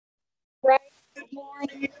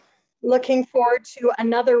morning. Looking forward to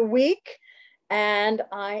another week, and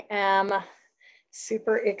I am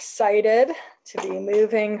super excited to be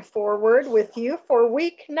moving forward with you for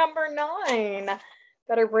week number 9.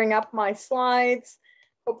 Better bring up my slides.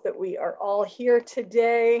 Hope that we are all here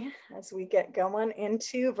today as we get going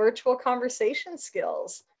into virtual conversation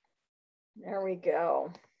skills. There we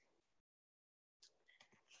go.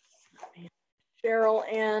 Cheryl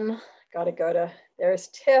in, got to go to, there's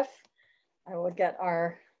Tiff. I will get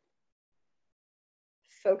our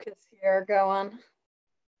focus here going.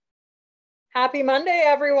 Happy Monday,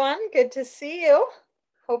 everyone. Good to see you.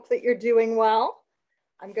 Hope that you're doing well.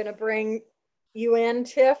 I'm going to bring you in,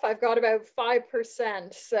 Tiff. I've got about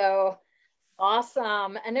 5%, so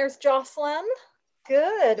awesome. And there's Jocelyn.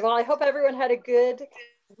 Good. Well, I hope everyone had a good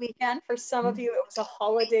weekend. For some of you, it was a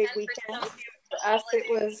holiday weekend. For us, it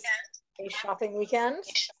was a shopping weekend.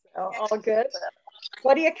 So all good.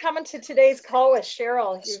 What are you coming to today's call with,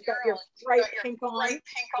 Cheryl? You've got your bright pink on.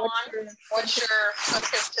 What's your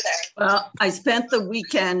focus today? Well, I spent the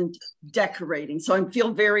weekend decorating, so I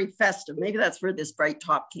feel very festive. Maybe that's where this bright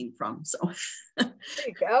top came from. So there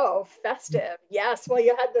you go, festive. Yes. Well,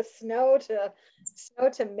 you had the snow to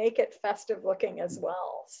make it festive looking as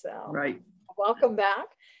well. So right. Welcome back.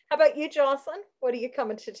 How about you, Jocelyn? What are you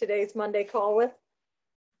coming to today's Monday call with?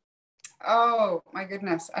 Oh my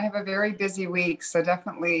goodness, I have a very busy week, so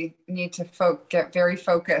definitely need to get very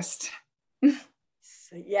focused.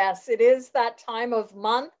 Yes, it is that time of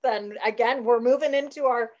month, and again, we're moving into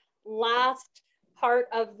our last part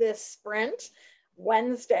of this sprint,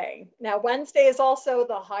 Wednesday. Now, Wednesday is also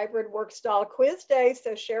the hybrid work style quiz day,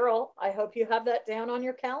 so Cheryl, I hope you have that down on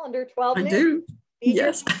your calendar, 12 noon. I do,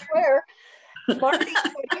 yes. Marty, what are you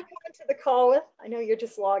coming to the call with? I know you're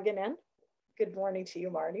just logging in. Good morning to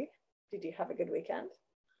you, Marty. Did you have a good weekend?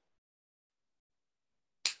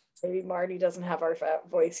 Maybe Marty doesn't have our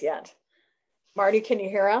voice yet. Marty, can you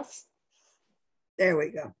hear us? There we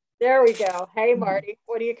go. There we go. Hey, Marty,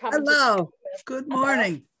 what are you coming to? Hello. Good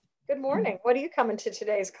morning. Good morning. What are you coming to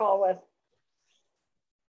today's call with?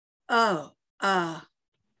 What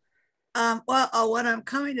I'm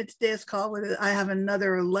coming to today's call with, I have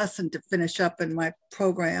another lesson to finish up in my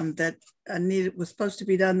program that was supposed to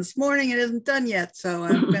be done this morning. It isn't done yet, so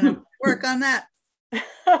I'm going to work on that.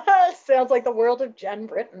 Sounds like the world of Jen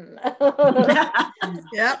Britton.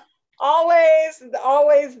 Yep. Always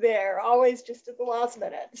there, always just at the last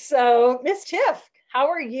minute. So, Miss Tiff, how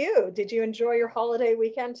are you? Did you enjoy your holiday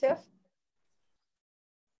weekend, Tiff?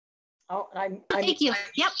 Oh, thank you.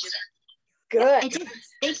 Yep. Good. I did. Thank you.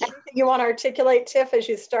 Anything you want to articulate, Tiff, as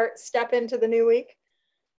you step into the new week?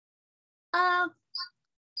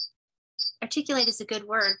 Articulate is a good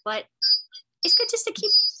word, but it's good just to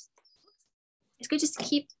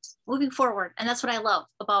keep moving forward. And that's what I love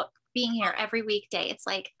about being here every weekday. It's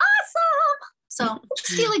like, awesome. So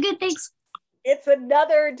just feeling good. Thanks. It's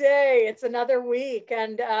another day. It's another week.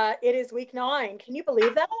 And it is week 9. Can you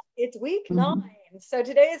believe that? It's week 9. So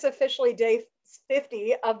today is officially day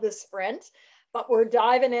 50 of the sprint, but we're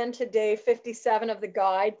diving into day 57 of the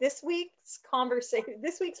guide. This week's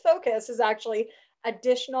focus is actually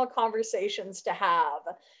additional conversations to have.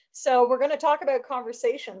 So we're going to talk about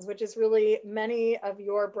conversations, which is really many of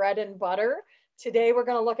your bread and butter. Today, we're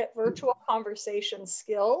going to look at virtual conversation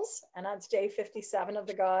skills, and that's day 57 of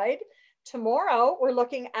the guide. Tomorrow, we're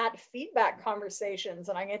looking at feedback conversations,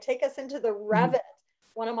 and I'm going to take us into the Revit,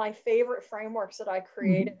 one of my favorite frameworks that I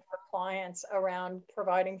created for clients around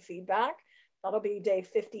providing feedback. That'll be day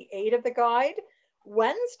 58 of the guide.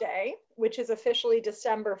 Wednesday, which is officially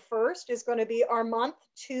December 1st, is going to be our month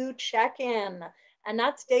 2 check-in, and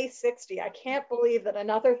that's day 60. I can't believe that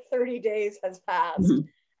another 30 days has passed.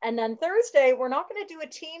 And then Thursday, we're not going to do a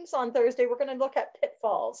Teams on Thursday. We're going to look at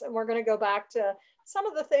pitfalls, and we're going to go back to some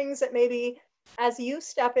of the things that maybe as you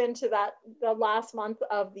step into the last month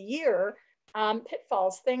of the year,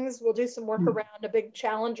 pitfalls, things we'll do some work around a big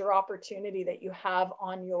challenge or opportunity that you have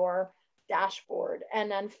on your dashboard. And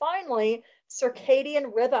then finally,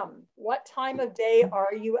 circadian rhythm. What time of day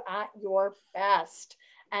are you at your best?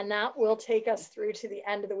 And that will take us through to the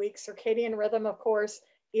end of the week. Circadian rhythm, of course,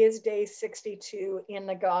 is day 62 in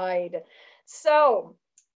the guide. So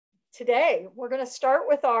today we're going to start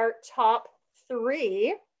with our top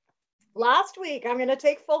 3. Last week, I'm going to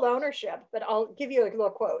take full ownership, but I'll give you a little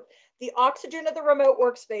quote. The oxygen of the remote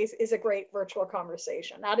workspace is a great virtual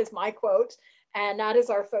conversation. That is my quote. And that is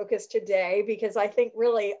our focus today, because I think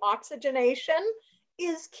really oxygenation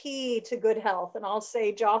is key to good health. And I'll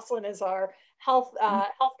say Jocelyn is our health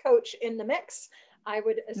coach in the mix. I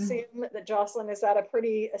would assume that Jocelyn is at a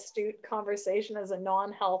pretty astute conversation as a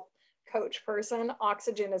non-health coach person,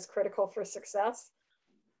 oxygen is critical for success.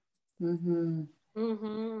 Mm-hmm.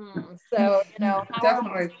 So, you know,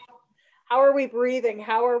 Definitely. how are we breathing?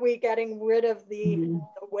 How are we getting rid of the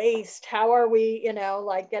waste? How are we, you know,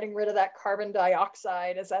 like getting rid of that carbon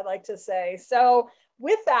dioxide, as I like to say? So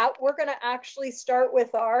with that, we're going to actually start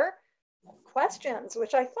with our questions,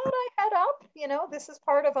 which I thought I had up. You know, this is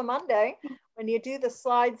part of a Monday when you do the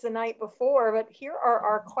slides the night before, but here are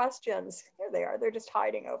our questions. Here they are. They're just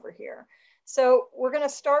hiding over here. So we're going to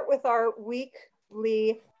start with our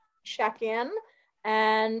weekly check-in,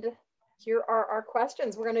 and here are our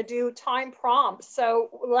questions. We're going to do time prompts. So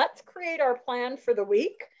let's create our plan for the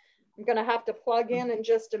week. I'm going to have to plug in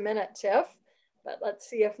just a minute, Tiff, but let's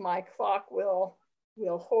see if my clock will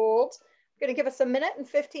hold. I'm going to give us a minute and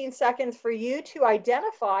 15 seconds for you to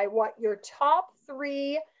identify what your top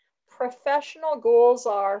 3 professional goals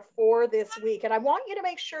are for this week. And I want you to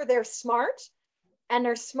make sure they're smart and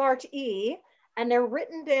they're smart-y and they're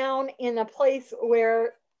written down in a place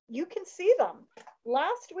where you can see them.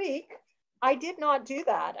 Last week, I did not do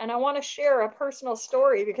that. And I want to share a personal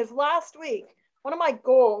story because last week, one of my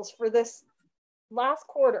goals for this last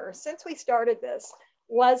quarter, since we started this,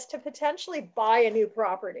 was to potentially buy a new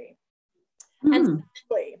property. And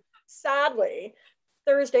sadly,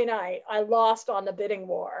 Thursday night, I lost on the bidding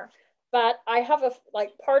war. But I have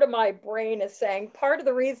part of my brain is saying part of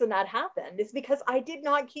the reason that happened is because I did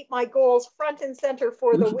not keep my goals front and center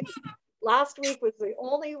for the week. Last week was the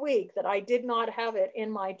only week that I did not have it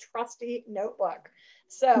in my trusty notebook.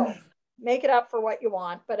 So make it up for what you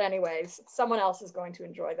want. But anyways, someone else is going to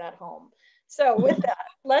enjoy that home. So with that,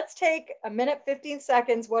 let's take a minute, 15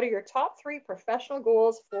 seconds. What are your top 3 professional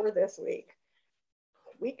goals for this week?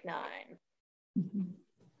 Week 9.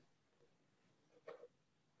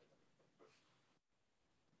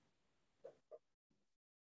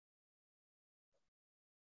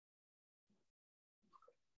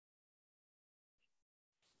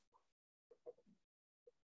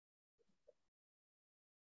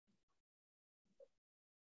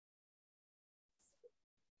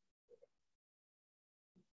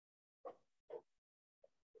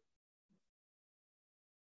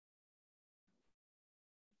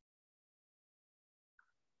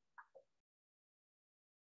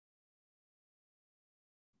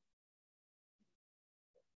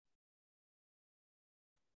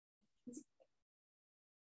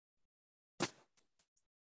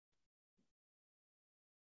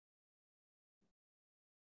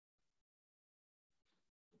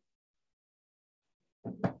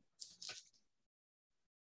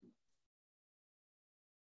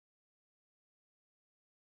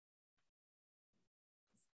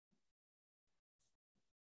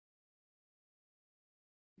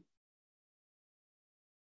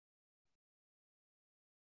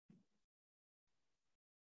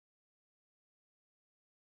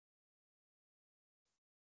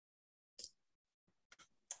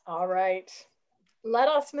 All right. Let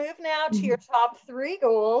us move now to your top 3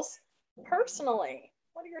 goals personally.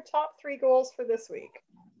 What are your top 3 goals for this week?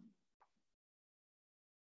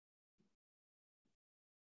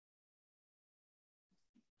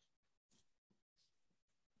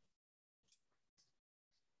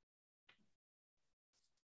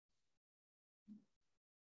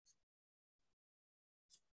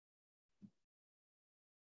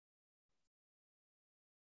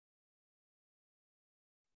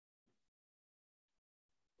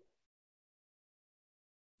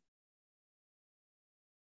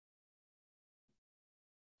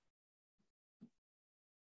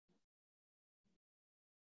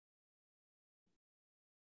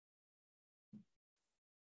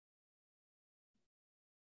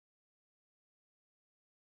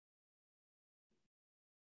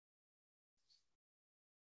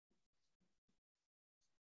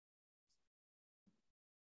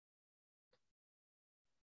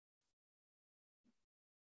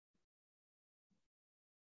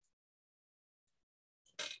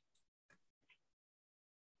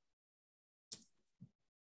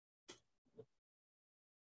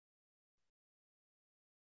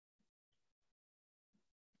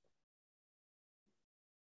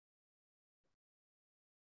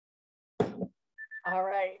 All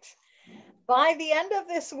right. By the end of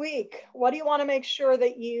this week, what do you want to make sure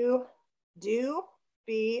that you do,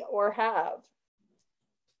 be, or have?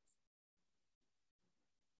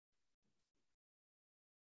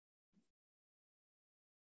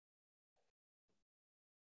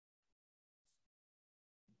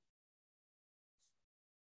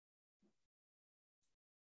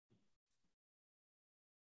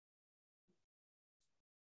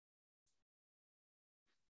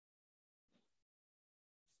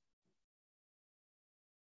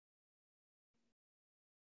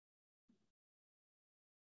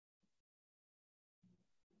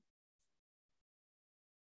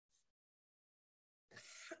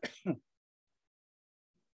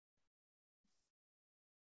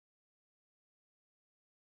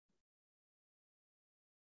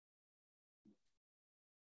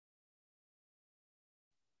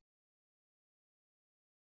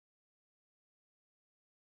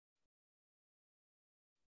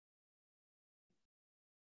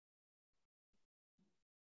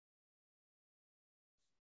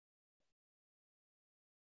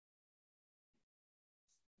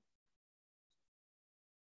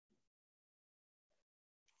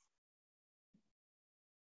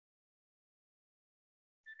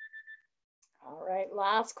 All right,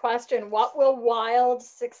 last question. What will wild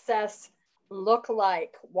success look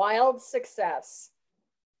like? Wild success.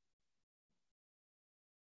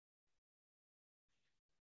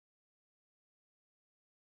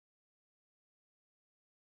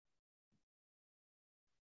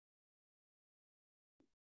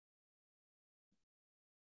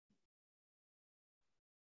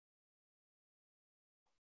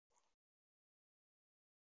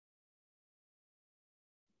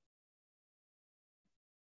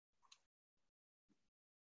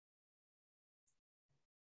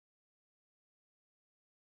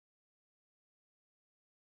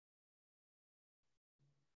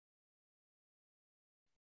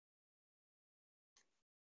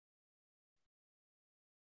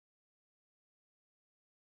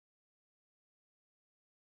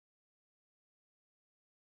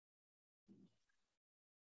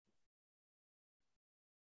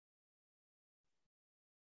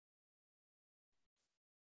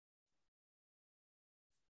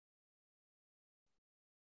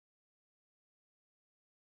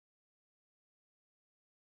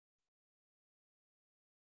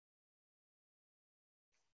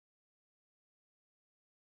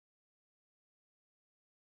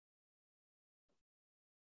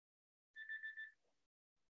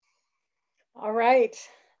 All right,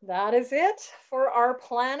 that is it for our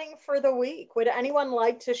planning for the week. Would anyone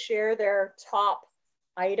like to share their top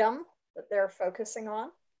item that they're focusing on?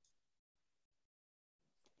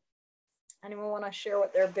 Anyone want to share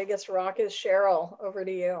what their biggest rock is? Cheryl, over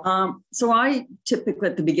to you. So I typically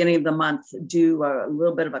at the beginning of the month do a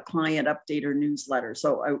little bit of a client update or newsletter.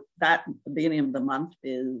 So that the beginning of the month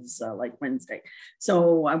is like Wednesday.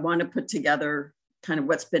 So I want to put together kind of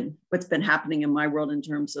what's been happening in my world in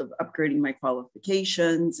terms of upgrading my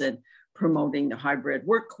qualifications and promoting the hybrid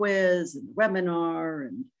work quiz and the webinar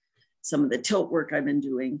and some of the tilt work I've been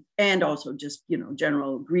doing, and also just,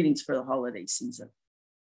 general greetings for the holiday season.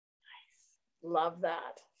 Love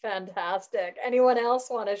that. Fantastic. Anyone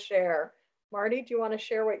else want to share? Marty, do you want to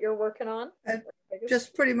share what you're working on?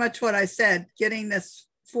 Just pretty much what I said, getting this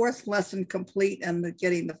 4th lesson complete and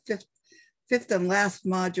getting the fifth and last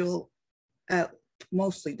module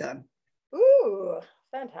mostly done. Ooh,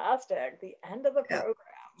 fantastic. The end of the program.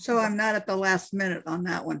 So I'm not at the last minute on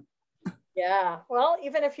that one. Yeah. Well,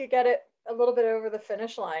 even if you get it a little bit over the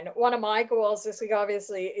finish line. One of my goals this week,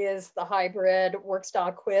 obviously, is the hybrid work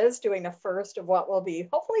style quiz, doing the first of what will be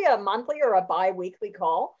hopefully a monthly or a bi-weekly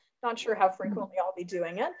call. Not sure how frequently I'll be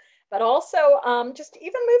doing it, but also just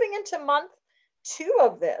even moving into month 2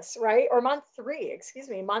 of this, right? Or month 3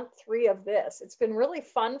 of this. It's been really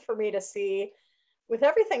fun for me to see with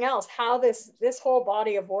everything else, how this whole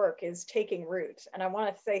body of work is taking root. And I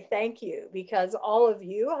want to say thank you, because all of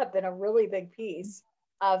you have been a really big piece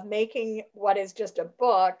of making what is just a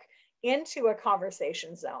book into a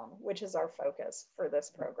conversation zone, which is our focus for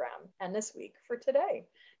this program and this week for today.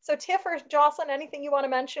 So Tiff or Jocelyn, anything you want to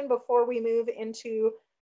mention before we move into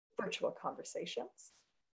virtual conversations?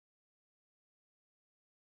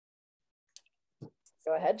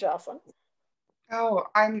 Go ahead, Jocelyn. Oh,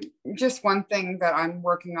 I'm just one thing that I'm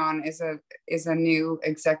working on is a new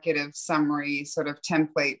executive summary sort of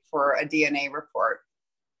template for a DNA report.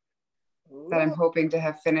 Ooh. That I'm hoping to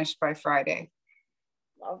have finished by Friday.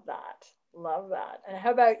 Love that. Love that. And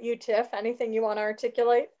how about you, Tiff? Anything you want to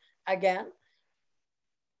articulate again?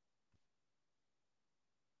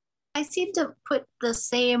 I seem to put the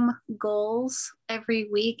same goals every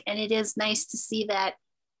week, and it is nice to see that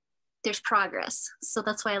there's progress. So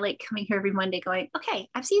that's why I like coming here every Monday going, okay,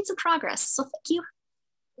 I've seen some progress. So thank you.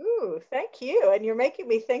 Ooh, thank you. And you're making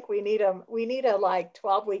me think we need a like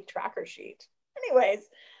 12-week tracker sheet. Anyways,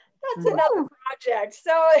 that's another project.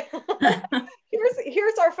 So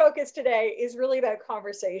here's our focus today is really about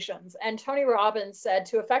conversations. And Tony Robbins said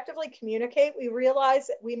to effectively communicate, we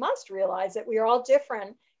must realize that we are all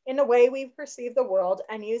different in the way we perceive the world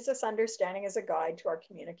and use this understanding as a guide to our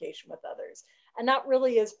communication with others. And that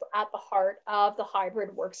really is at the heart of the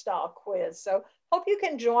hybrid work style quiz. So hope you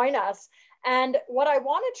can join us. And what I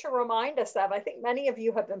wanted to remind us of, I think many of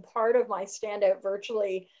you have been part of my Standout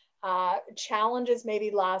Virtually challenges maybe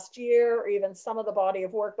last year or even some of the body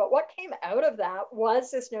of work. But what came out of that was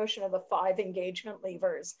this notion of the 5 engagement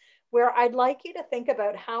levers, where I'd like you to think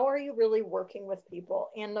about how are you really working with people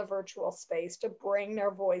in the virtual space to bring their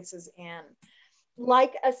voices in.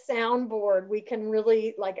 Like a soundboard, we can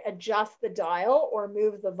really like adjust the dial or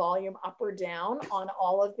move the volume up or down on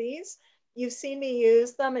all of these. You've seen me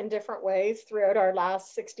use them in different ways throughout our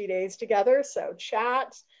last 60 days together. So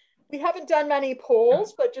chat, we haven't done many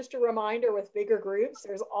polls, but just a reminder with bigger groups,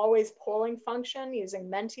 there's always polling function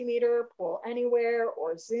using Mentimeter, Poll Anywhere,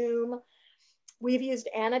 or Zoom. We've used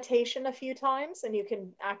annotation a few times, and you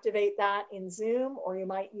can activate that in Zoom, or you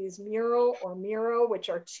might use Mural or Miro, which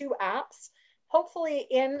are 2 apps. Hopefully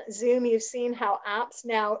in Zoom, you've seen how apps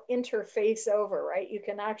now interface over, right? You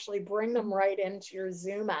can actually bring them right into your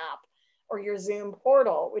Zoom app or your Zoom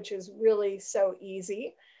portal, which is really so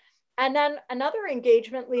easy. And then another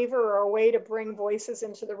engagement lever or a way to bring voices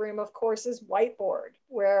into the room, of course, is whiteboard,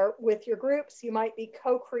 where with your groups, you might be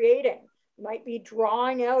co-creating, you might be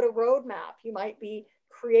drawing out a roadmap, you might be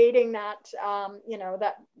creating that,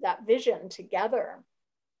 that vision together.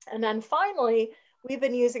 And then finally, we've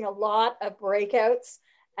been using a lot of breakouts,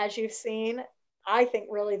 as you've seen. I think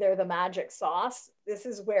really they're the magic sauce. This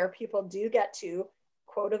is where people do get to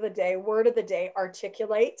quote of the day, word of the day,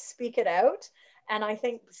 articulate, speak it out. And I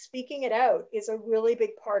think speaking it out is a really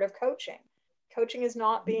big part of coaching. Coaching is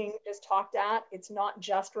not being just talked at. It's not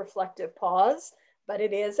just reflective pause, but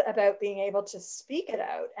it is about being able to speak it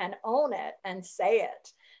out and own it and say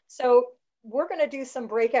it. So we're going to do some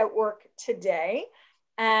breakout work today.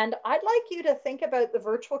 And I'd like you to think about the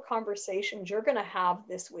virtual conversations you're going to have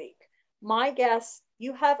this week. My guess,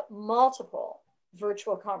 you have multiple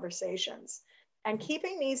virtual conversations. And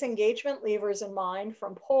keeping these engagement levers in mind,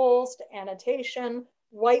 from polls to annotation,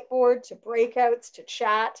 whiteboard to breakouts to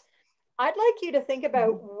chat, I'd like you to think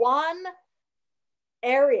about one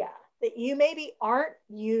area that you maybe aren't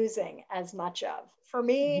using as much of. For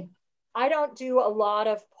me, I don't do a lot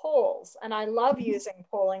of polls, and I love using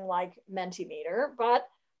polling like Mentimeter, but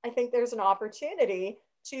I think there's an opportunity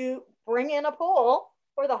to bring in a poll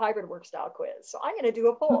for the hybrid work style quiz. So I'm going to do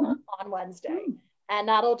a poll on Wednesday. And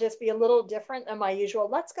that'll just be a little different than my usual.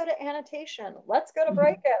 Let's go to annotation. Let's go to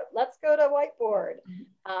breakout. Let's go to whiteboard.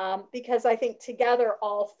 Because I think together,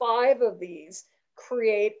 all 5 of these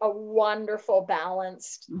create a wonderful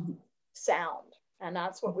balanced sound. And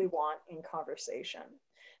that's what we want in conversation.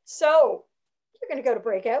 So you're going to go to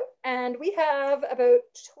breakout. And we have about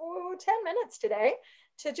 10 minutes today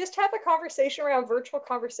to just have a conversation around virtual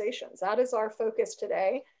conversations. That is our focus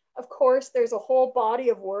today. Of course, there's a whole body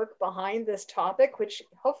of work behind this topic, which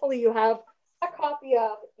hopefully you have a copy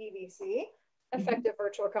of EVC, Effective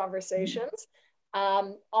Virtual Conversations.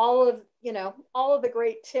 All of the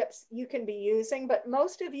great tips you can be using, but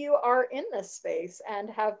most of you are in this space and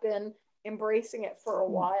have been embracing it for a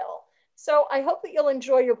while. So I hope that you'll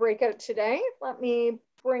enjoy your breakout today. Let me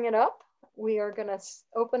bring it up. We are going to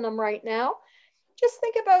open them right now. Just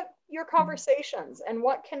think about your conversations and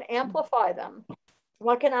what can amplify them.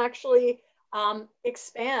 What can actually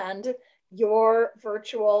expand your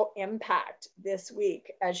virtual impact this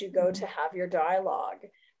week as you go to have your dialogue.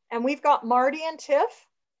 And we've got Marty and Tiff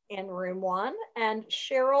in room 1 and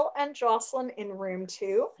Cheryl and Jocelyn in room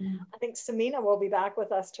 2. I think Samina will be back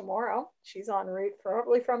with us tomorrow. She's en route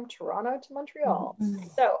probably from Toronto to Montreal.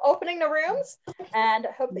 So opening the rooms, and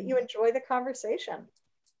hope that you enjoy the conversation.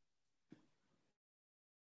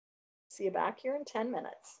 See you back here in 10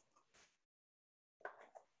 minutes.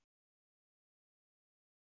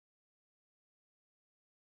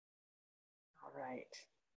 All right.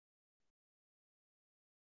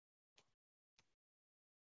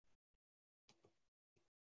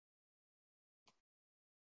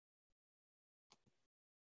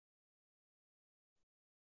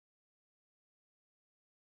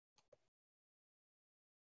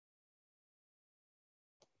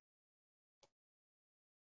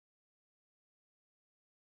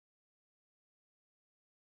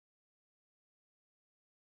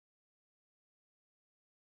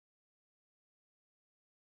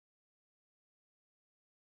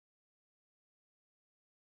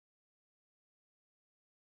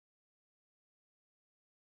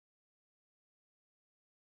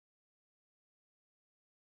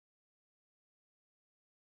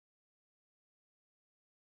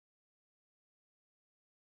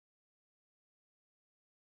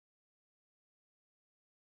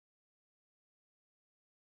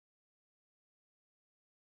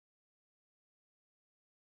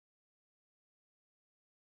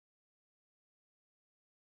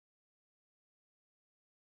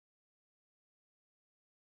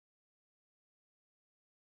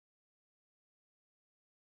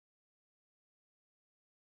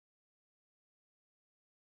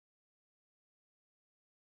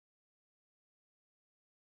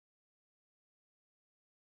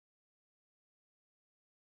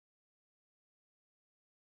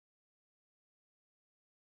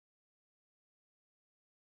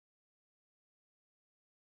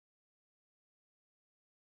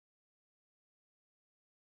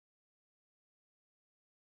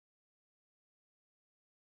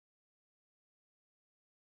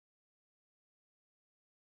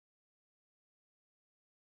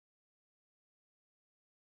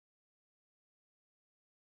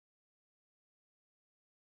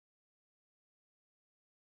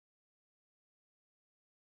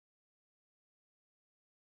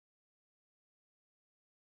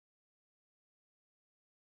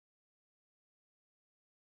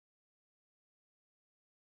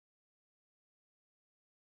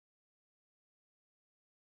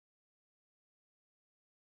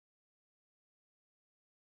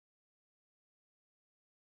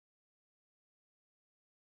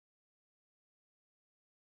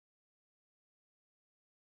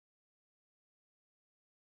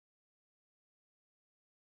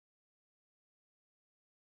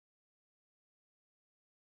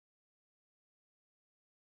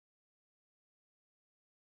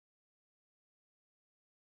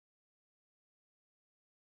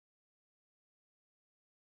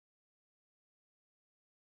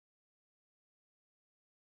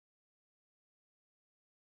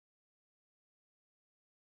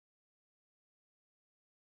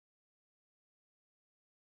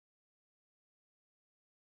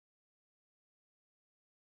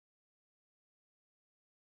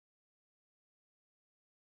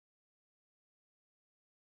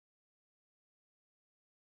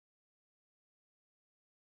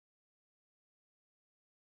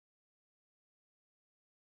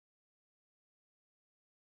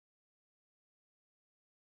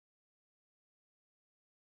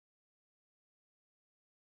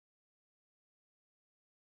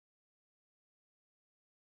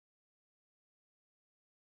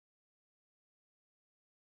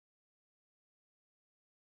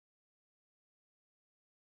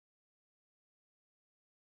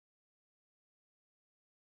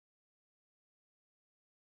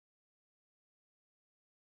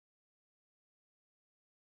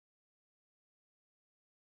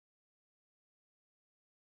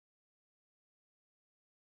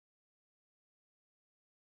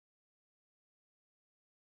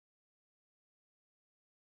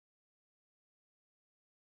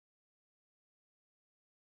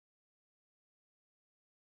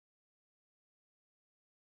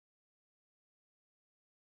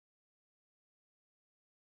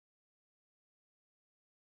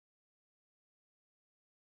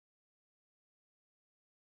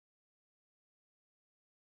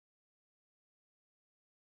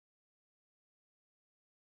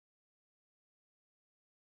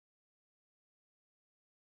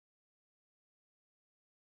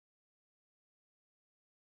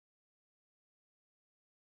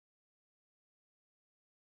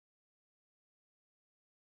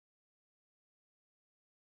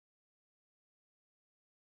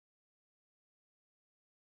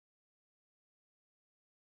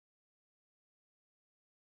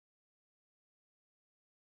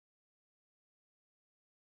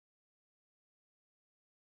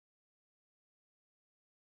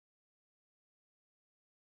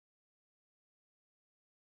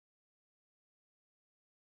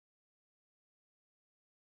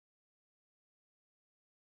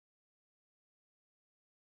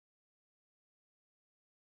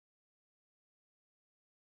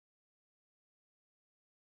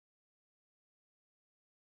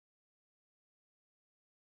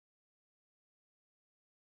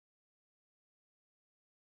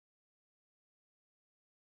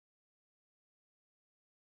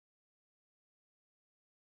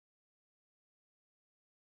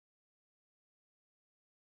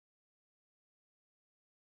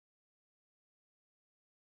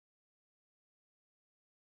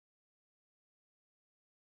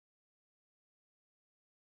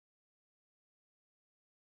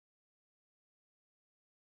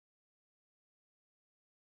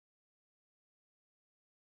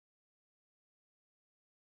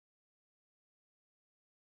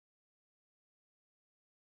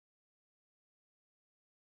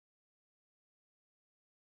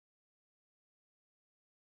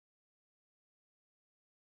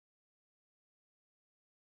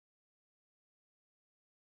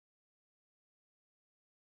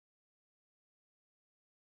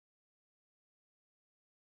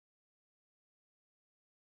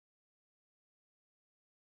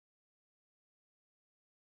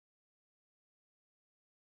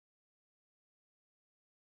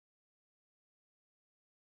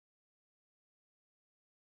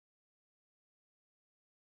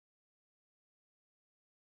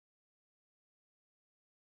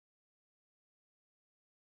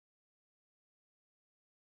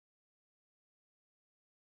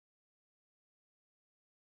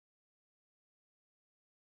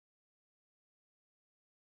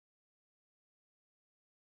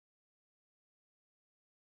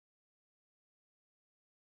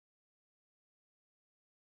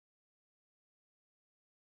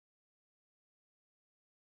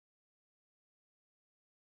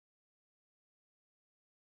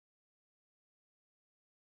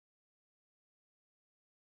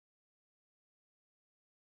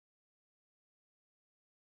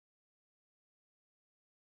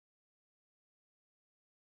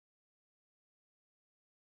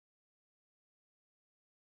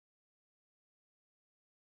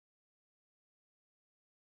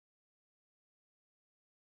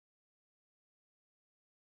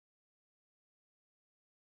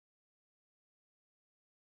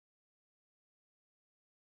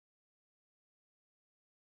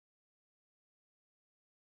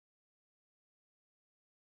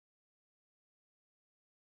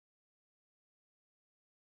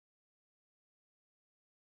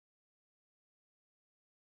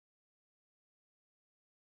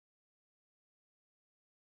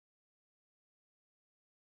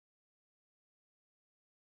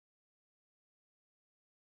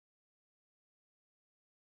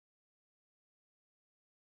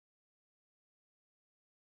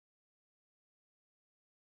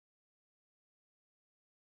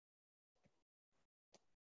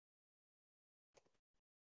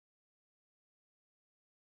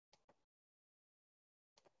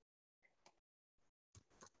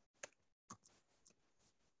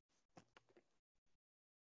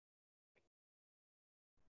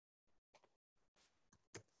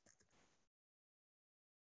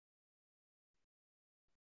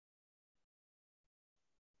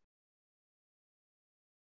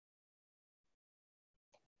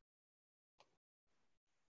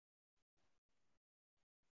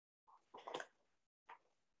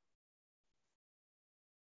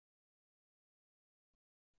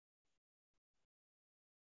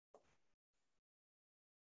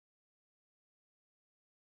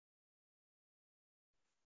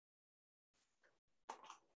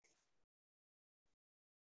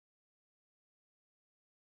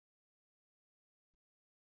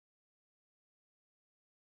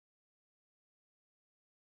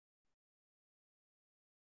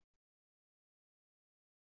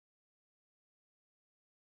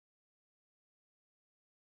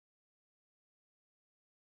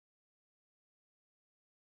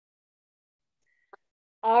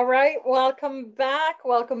 All right, welcome back.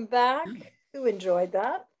 Welcome back. Who enjoyed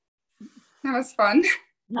that? That was fun.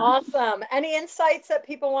 Awesome. Any insights that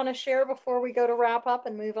people want to share before we go to wrap up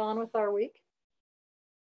and move on with our week?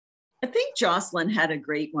 I think Jocelyn had a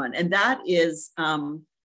great one, and that is the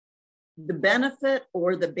benefit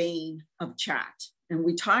or the bane of chat. And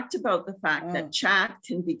we talked about the fact that chat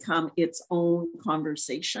can become its own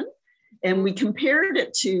conversation. And we compared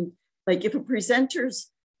it to, like, if a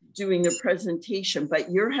presenter's doing a presentation,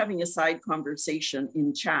 but you're having a side conversation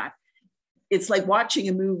in chat, it's like watching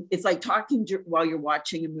a movie. It's like talking while you're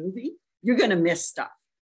watching a movie. You're going to miss stuff.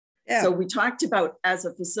 Yeah. So we talked about, as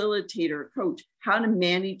a facilitator, coach, how to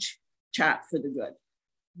manage chat for the good.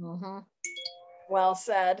 Mm-hmm. Well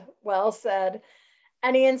said. Well said.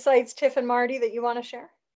 Any insights, Tiff and Marty, that you want to share?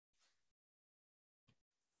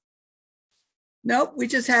 Nope, we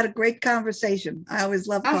just had a great conversation. I always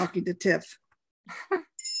love talking to Tiff.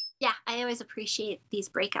 Yeah, I always appreciate these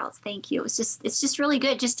breakouts. Thank you. It's just really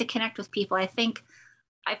good just to connect with people. I think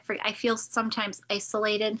I feel sometimes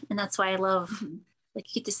isolated, and that's why I love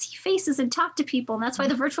like you get to see faces and talk to people, and that's why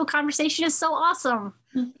the virtual conversation is so awesome.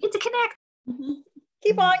 You get to connect.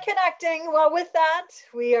 Keep on connecting. Well, with that,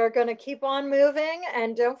 we are going to keep on moving.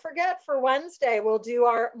 And don't forget, for Wednesday, we'll do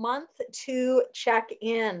our month 2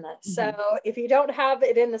 check-in. So if you don't have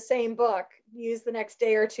it in the same book, use the next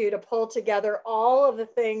day or two to pull together all of the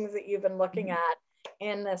things that you've been looking at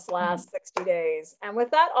in this last 60 days. And with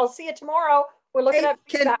that, I'll see you tomorrow. We're looking at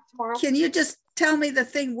feedback tomorrow. Can you just tell me the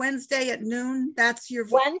thing Wednesday at noon? That's your...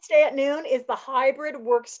 Wednesday at noon is the hybrid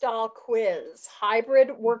work style quiz.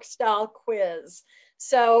 Hybrid work style quiz.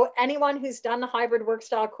 So anyone who's done the hybrid work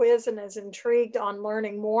style quiz and is intrigued on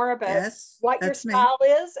learning more about what your style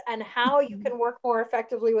is and how you can work more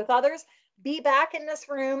effectively with others, be back in this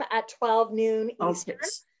room at 12 noon Eastern.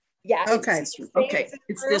 Yeah. Okay.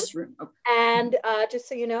 It's this room. Okay. And just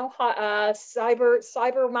so you know,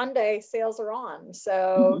 Cyber Monday sales are on.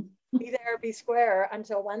 So be there, be square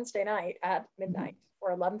until Wednesday night at midnight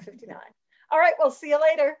or 11:59. All right. We'll see you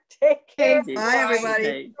later. Take care. Bye,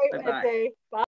 everybody. Bye. Bye.